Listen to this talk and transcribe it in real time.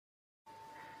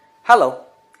Hello,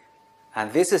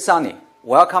 and this is Sunny.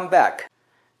 Welcome back.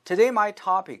 Today my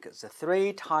topic is the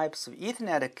three types of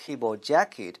Ethernet cable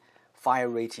jacket fire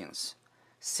ratings: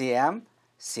 CM,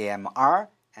 CMR,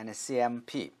 and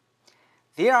CMP.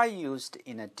 They are used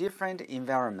in different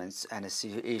environments and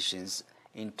situations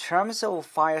in terms of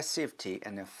fire safety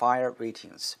and fire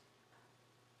ratings.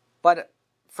 But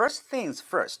first things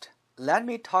first, let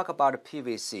me talk about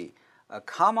PVC, a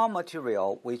common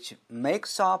material which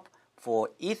makes up for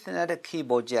Ethernet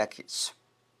cable jackets.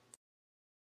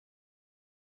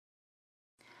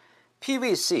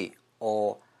 PVC,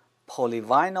 or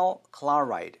polyvinyl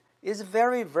chloride, is a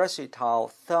very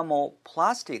versatile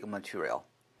thermoplastic material.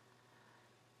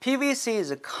 PVC is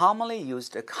a commonly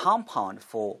used compound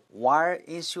for wire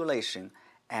insulation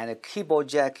and cable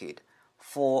jacket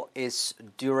for its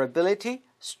durability,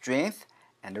 strength,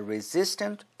 and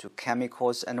resistance to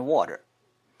chemicals and water.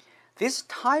 This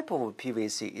type of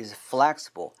PVC is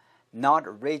flexible,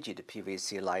 not rigid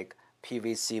PVC like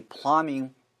PVC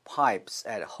plumbing pipes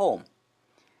at home.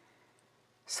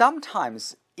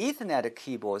 Sometimes Ethernet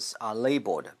cables are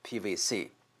labeled PVC.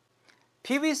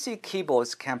 PVC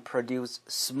cables can produce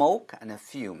smoke and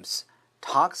fumes,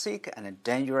 toxic and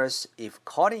dangerous if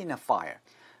caught in a fire.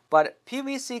 But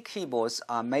PVC cables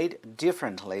are made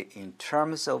differently in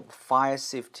terms of fire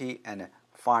safety and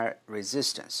fire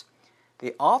resistance.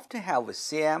 They often have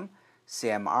CM,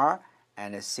 CMR,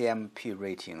 and CMP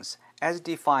ratings as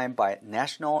defined by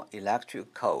National Electrical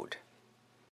Code.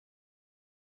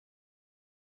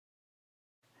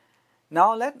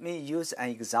 Now let me use an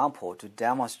example to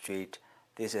demonstrate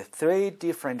these three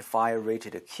different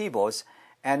fire-rated cables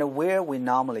and where we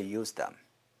normally use them.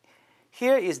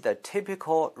 Here is the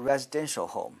typical residential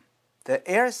home. The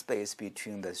airspace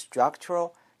between the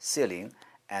structural ceiling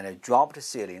and a dropped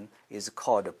ceiling is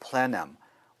called plenum,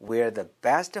 where the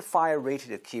best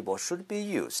fire-rated cable should be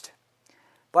used.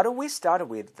 But we start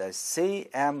with the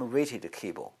CM-rated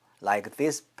cable, like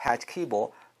this patch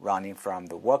cable running from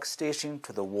the workstation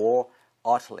to the wall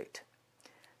outlet.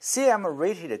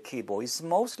 CM-rated cable is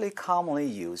mostly commonly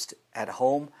used at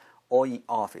home or in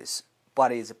office,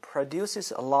 but it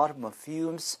produces a lot of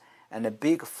fumes and a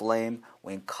big flame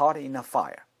when caught in a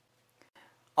fire.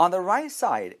 On the right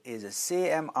side is a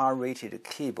CMR-rated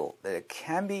cable that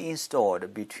can be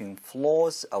installed between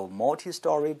floors of a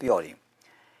multi-story building.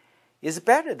 It's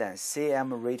better than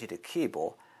CM-rated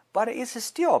cable, but it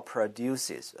still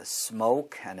produces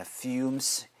smoke and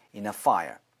fumes in a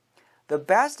fire. The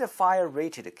best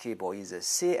fire-rated cable is a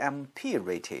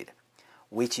CMP-rated,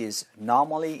 which is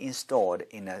normally installed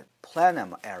in a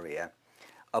plenum area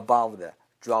above the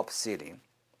drop ceiling.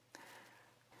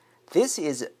 This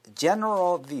is a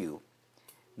general view.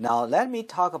 Now let me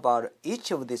talk about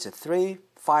each of these three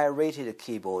fire-rated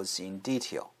cables in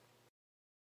detail.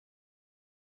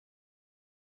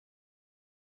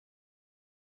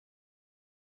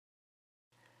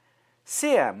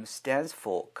 CM stands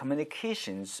for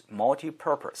Communications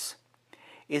Multipurpose.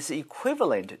 It's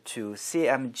equivalent to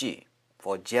CMG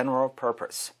for General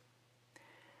Purpose.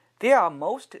 They are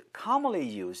most commonly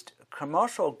used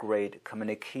commercial-grade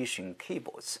communication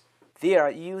cables. They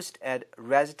are used at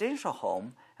residential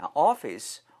home, an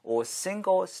office, or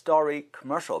single-story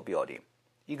commercial building.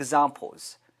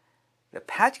 Examples: the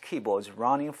patch cables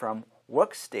running from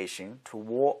workstation to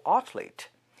wall outlet,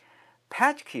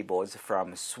 patch cables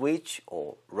from switch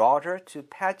or router to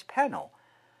patch panel,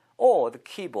 or the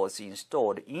cables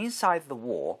installed inside the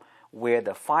wall where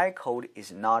the fire code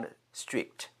is not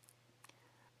strict.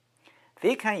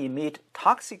 They can emit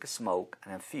toxic smoke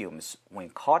and fumes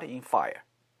when caught in fire.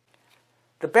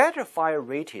 The better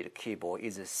fire-rated cable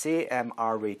is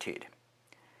CMR-rated.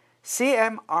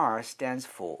 CMR stands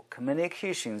for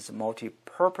Communications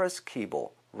Multipurpose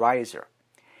Cable Riser.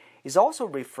 It also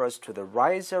refers to the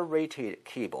riser-rated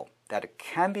cable that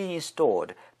can be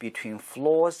installed between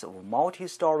floors of a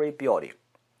multi-story building.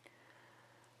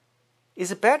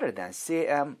 It's better than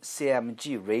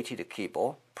CMG-rated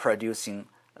cable, producing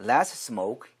less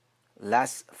smoke,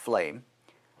 less flame,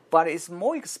 but it's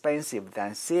more expensive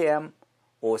than CM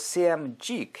or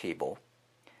CMG cable.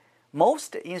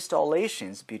 Most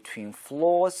installations between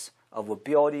floors of a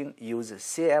building use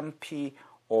CMP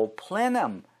or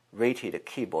plenum-rated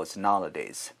cables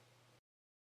nowadays.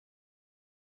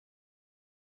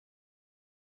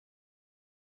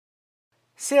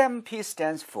 CMP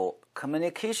stands for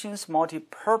Communications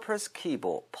Multipurpose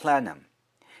Cable Plenum.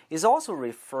 Is also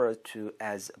referred to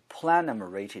as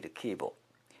plenum-rated cable.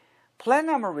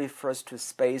 Plenum refers to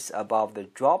space above the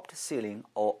dropped ceiling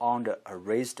or under a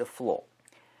raised floor.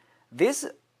 These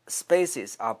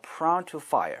spaces are prone to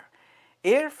fire,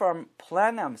 Air from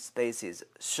plenum spaces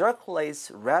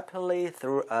circulates rapidly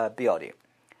through a building.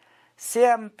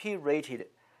 CMP-rated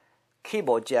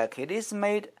cable jacket is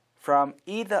made from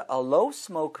either a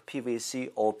low-smoke PVC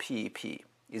or PEP.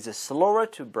 It's slower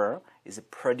to burn,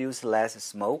 it produces less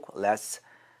smoke, less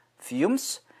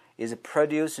fumes, it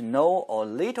produces no or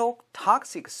little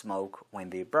toxic smoke when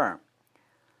they burn.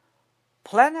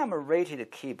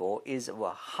 Plenum-rated cable is of a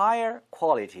higher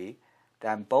quality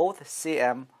than both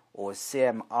CM or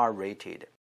CMR rated.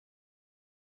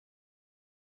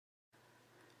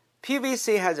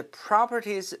 PVC has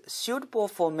properties suitable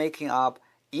for making up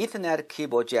Ethernet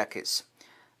cable jackets,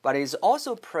 but it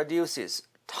also produces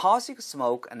toxic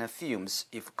smoke and fumes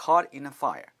if caught in a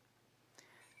fire.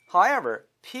 However,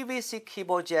 PVC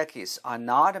cable jackets are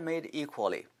not made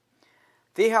equally.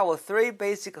 They have three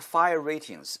basic fire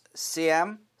ratings: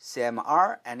 CM,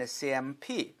 CMR, and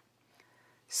CMP.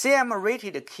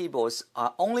 CM-rated cables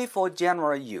are only for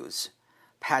general use,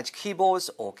 patch cables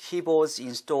or cables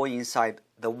installed inside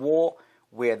the wall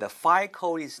where the fire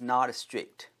code is not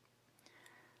strict.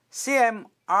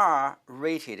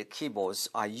 CMR-rated cables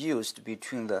are used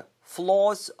between the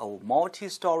floors of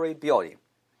multi-story building.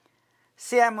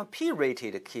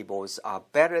 CMP-rated cables are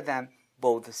better than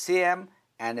both CM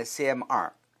and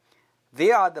CMR.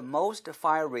 They are the most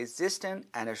fire-resistant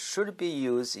and should be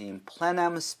used in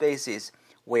plenum spaces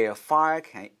where fire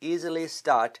can easily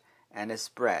start and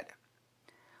spread.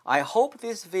 I hope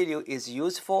this video is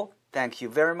useful. Thank you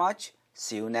very much.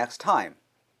 See you next time.